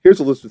Here's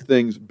a list of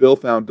things Bill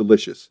found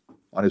delicious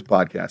on his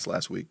podcast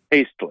last week.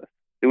 Tasteless.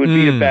 It would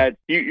be a bad.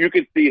 You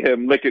could see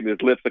him licking his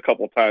lips a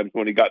couple times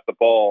when he got the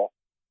ball.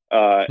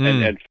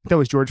 And that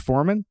was George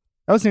Foreman.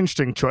 That was an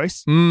interesting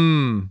choice.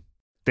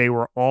 They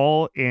were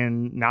all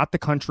in not the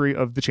country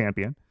of the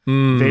champion.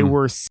 They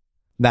were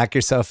knock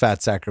yourself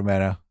fat,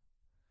 Sacramento.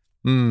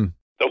 The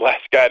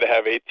last guy to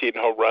have 18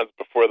 home runs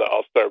before the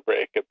All-Star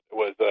break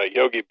was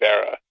Yogi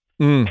Berra.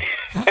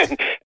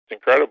 It's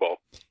incredible.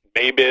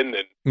 Maben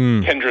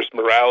and Kendrys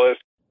Morales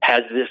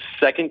has this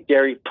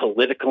secondary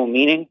political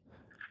meaning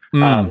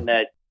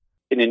that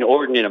an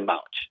inordinate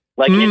amount.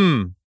 Like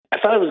I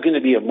thought it was going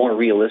to be a more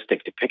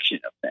realistic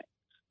depiction of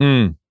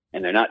things,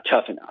 and they're not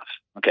tough enough.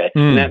 Okay,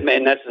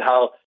 and that's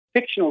how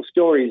fictional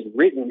stories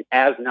written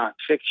as not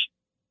fiction.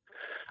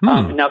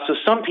 Now, so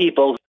some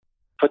people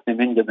put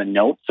them into the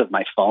notes of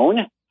my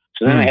phone.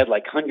 So then I had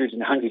like hundreds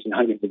and hundreds and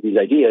hundreds of these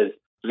ideas.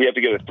 Do we have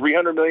to get a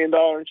 $300 million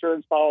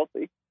insurance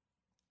policy?